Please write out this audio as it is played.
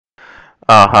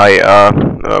Hi,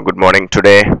 good morning.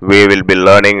 Today we will be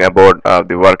learning about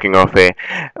the working of a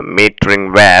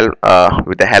metering valve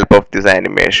with the help of this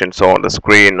animation. So on the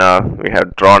screen we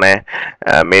have drawn a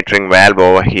metering valve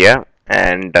over here,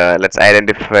 and let's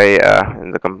identify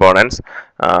the components.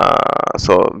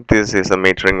 So this is a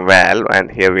metering valve,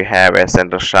 and here we have a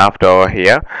center shaft over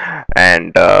here,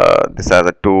 and these are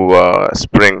the two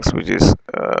springs which is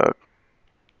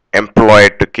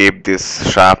employed to keep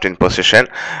this shaft in position.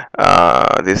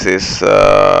 This is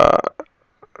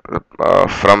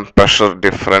from pressure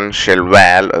differential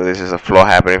valve. This is a flow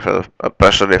happening from a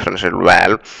pressure differential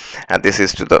valve, and this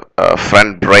is to the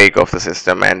front brake of the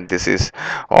system, and this is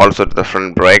also to the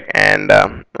front brake, and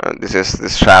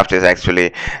this shaft is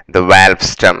actually the valve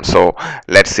stem. So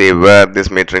let's see where this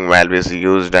metering valve is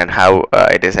used and how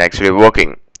it is actually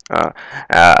working.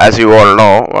 As you all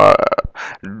know,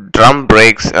 drum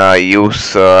brakes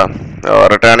use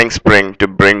returning spring to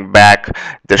bring back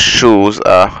the shoes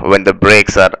when the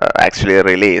brakes are actually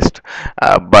released.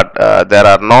 But there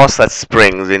are no such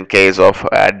springs in case of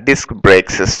disc brake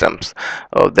systems.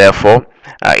 Therefore,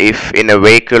 if in a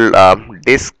vehicle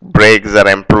disc brakes are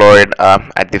employed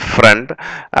at the front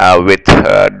with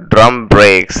drum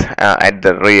brakes at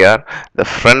the rear, the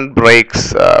front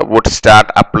brakes would start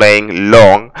applying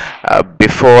long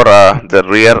before the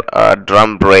rear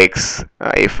drum brakes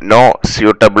if no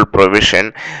suitable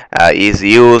provision is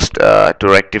used to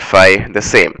rectify the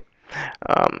same.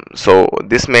 So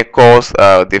this may cause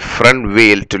the front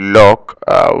wheel to lock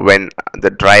when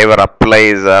the driver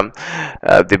applies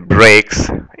the brakes,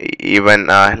 even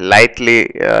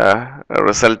lightly,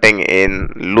 resulting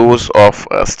in loss of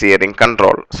steering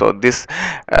control. So this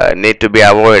need to be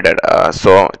avoided.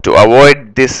 So to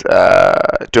avoid this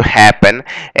to happen,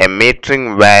 a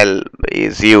metering valve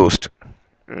is used.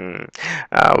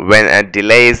 When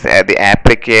delays the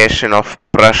application of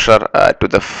pressure to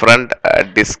the front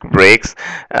disc brakes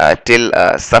till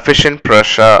sufficient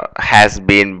pressure has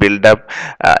been built up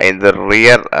in the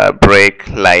rear brake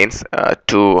lines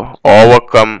to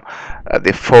overcome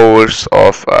the force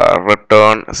of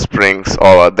return springs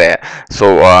over there.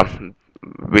 So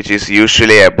which is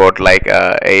usually about like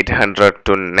 800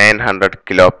 to 900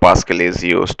 kilopascal is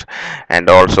used, and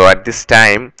also at this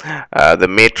time the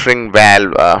metering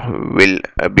valve will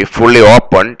be fully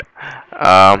opened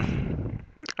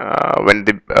when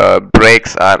the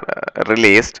brakes are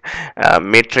released.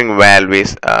 Metering valve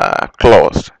is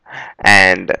closed,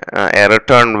 and a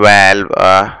return valve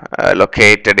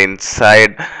located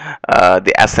inside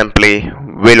the assembly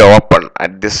will open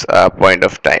at this point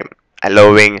of time,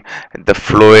 allowing the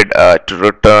fluid to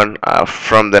return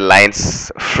from the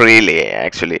lines freely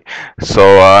actually.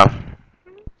 So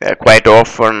quite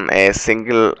often a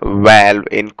single valve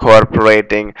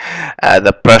incorporating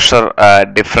the pressure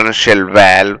differential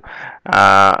valve,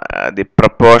 the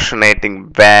proportionating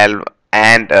valve,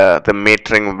 and the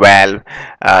metering valve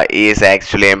is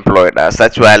actually employed.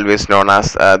 Such valve is known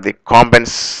as the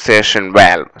compensation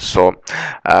valve. So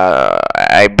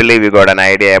I believe you got an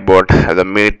idea about the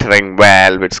metering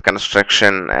valve, its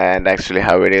construction, and actually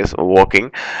how it is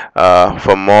working.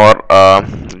 For more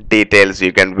details,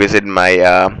 you can visit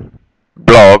my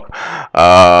blog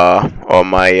or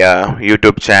my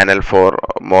YouTube channel for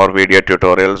more video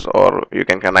tutorials, or you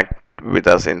can connect with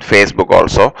us in Facebook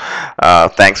also.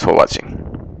 Thanks for watching.